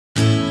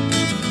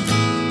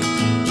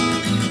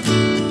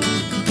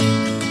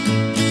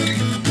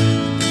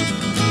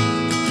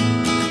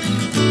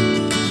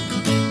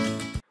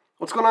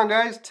What's going on,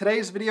 guys?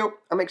 Today's video,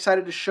 I'm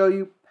excited to show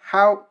you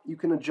how you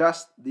can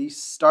adjust the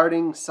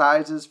starting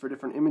sizes for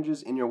different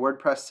images in your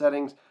WordPress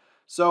settings.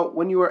 So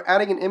when you are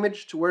adding an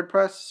image to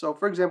WordPress, so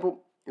for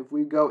example, if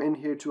we go in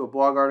here to a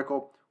blog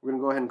article, we're going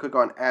to go ahead and click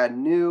on Add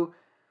New.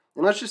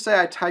 And let's just say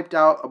I typed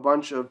out a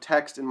bunch of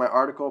text in my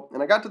article,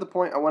 and I got to the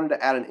point I wanted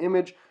to add an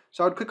image.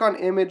 So I would click on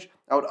Image,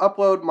 I would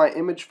upload my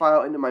image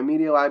file into my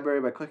media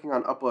library by clicking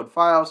on Upload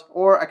Files,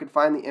 or I could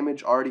find the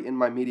image already in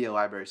my media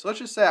library. So let's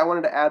just say I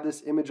wanted to add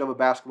this image of a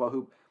basketball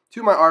hoop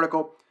to my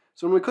article.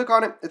 So when we click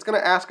on it, it's going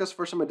to ask us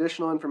for some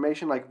additional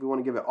information, like if we want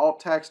to give it alt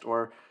text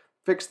or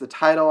fix the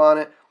title on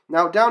it.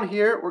 Now down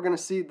here, we're going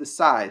to see the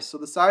size. So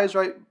the size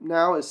right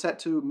now is set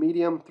to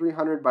medium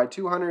 300 by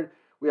 200.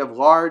 We have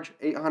large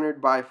 800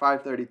 by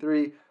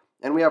 533,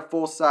 and we have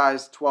full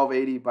size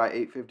 1280 by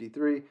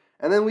 853.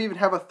 And then we even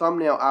have a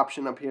thumbnail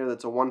option up here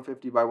that's a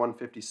 150 by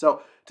 150.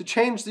 So to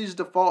change these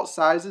default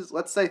sizes,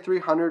 let's say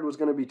 300 was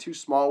going to be too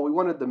small. We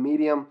wanted the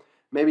medium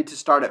maybe to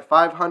start at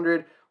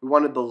 500. We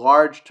wanted the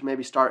large to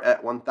maybe start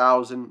at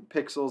 1000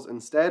 pixels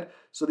instead.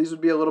 So these would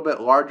be a little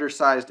bit larger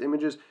sized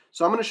images.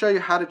 So I'm going to show you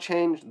how to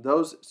change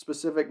those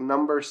specific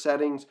number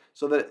settings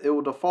so that it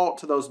will default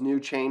to those new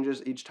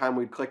changes each time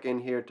we click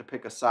in here to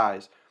pick a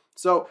size.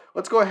 So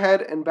let's go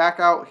ahead and back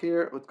out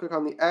here. Let's click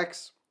on the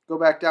X, go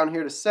back down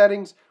here to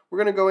settings. We're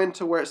going to go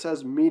into where it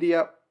says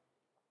media.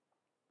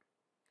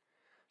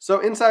 So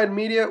inside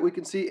media, we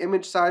can see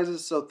image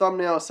sizes. So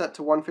thumbnail is set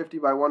to 150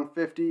 by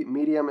 150.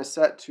 Medium is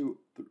set to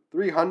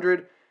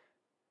 300.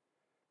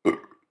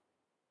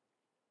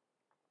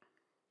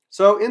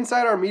 So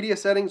inside our media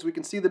settings, we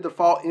can see the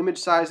default image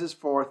sizes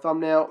for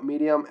thumbnail,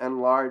 medium,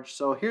 and large.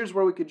 So here's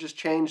where we could just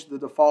change the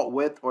default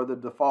width or the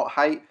default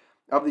height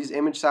of these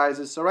image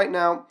sizes. So right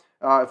now,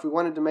 if we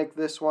wanted to make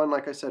this one,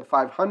 like I said,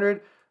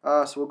 500,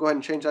 so we'll go ahead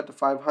and change that to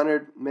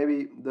 500.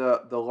 Maybe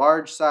the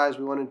large size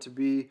we want it to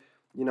be,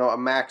 a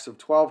max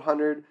of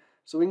 1200.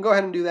 So we can go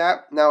ahead and do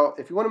that. Now,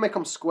 if you want to make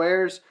them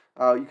squares,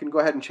 you can go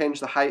ahead and change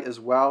the height as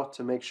well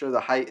to make sure the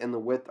height and the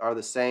width are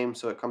the same,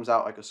 so it comes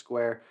out like a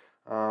square.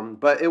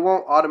 But it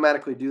won't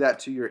automatically do that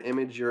to your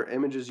image. Your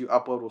images you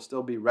upload will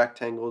still be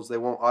rectangles. They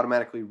won't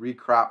automatically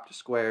recrop to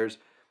squares.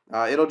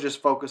 It'll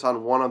just focus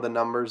on one of the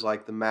numbers,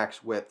 like the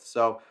max width.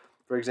 So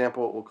for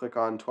example, we'll click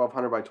on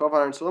 1200 by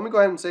 1200. So let me go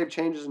ahead and save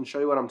changes and show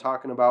you what I'm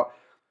talking about.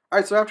 All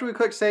right, so after we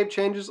click Save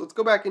Changes, let's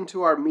go back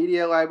into our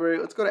media library.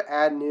 Let's go to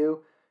Add New.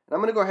 And I'm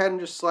going to go ahead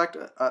and just select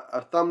a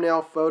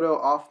thumbnail photo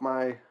off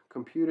my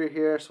computer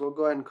here. So we'll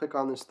go ahead and click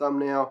on this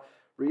thumbnail,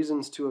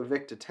 Reasons to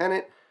Evict a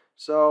Tenant.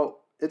 So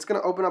it's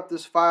going to open up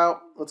this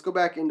file. Let's go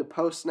back into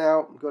Posts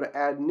now, go to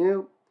Add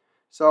New.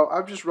 So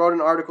I've just wrote an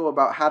article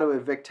about how to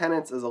evict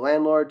tenants as a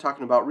landlord,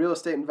 talking about real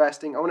estate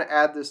investing. I want to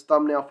add this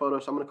thumbnail photo,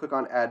 so I'm going to click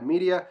on Add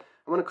Media.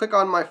 I'm going to click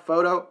on my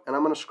photo, and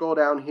I'm going to scroll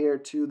down here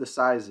to the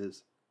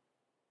sizes.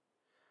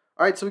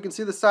 Alright, so we can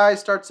see the size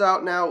starts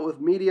out now with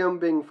medium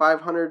being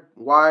 500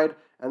 wide,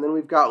 and then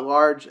we've got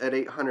large at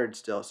 800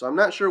 still. So I'm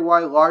not sure why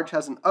large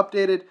hasn't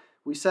updated.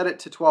 We set it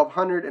to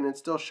 1200 and it's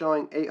still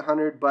showing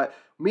 800, but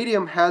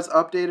medium has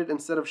updated.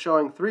 Instead of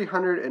showing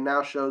 300, it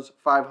now shows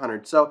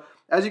 500. So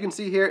as you can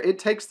see here, it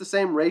takes the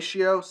same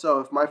ratio. So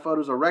if my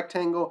photo's a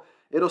rectangle,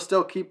 it'll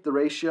still keep the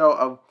ratio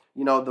of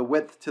the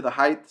width to the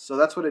height. So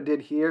that's what it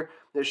did here.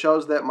 It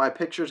shows that my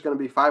picture is going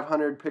to be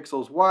 500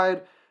 pixels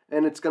wide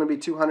and it's going to be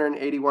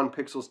 281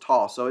 pixels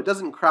tall. So it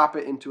doesn't crop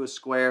it into a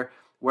square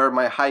where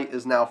my height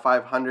is now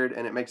 500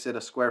 and it makes it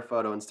a square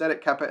photo. Instead,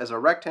 it kept it as a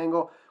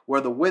rectangle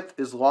where the width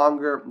is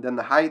longer than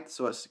the height,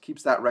 so it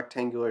keeps that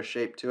rectangular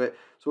shape to it.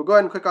 So we'll go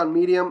ahead and click on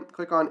Medium,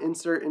 click on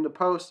Insert into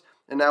Post,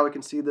 and now we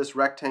can see this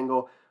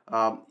rectangle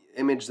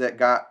image that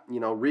got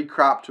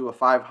recropped to a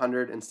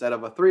 500 instead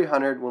of a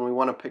 300 when we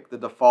want to pick the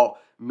default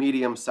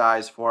medium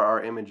size for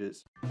our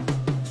images.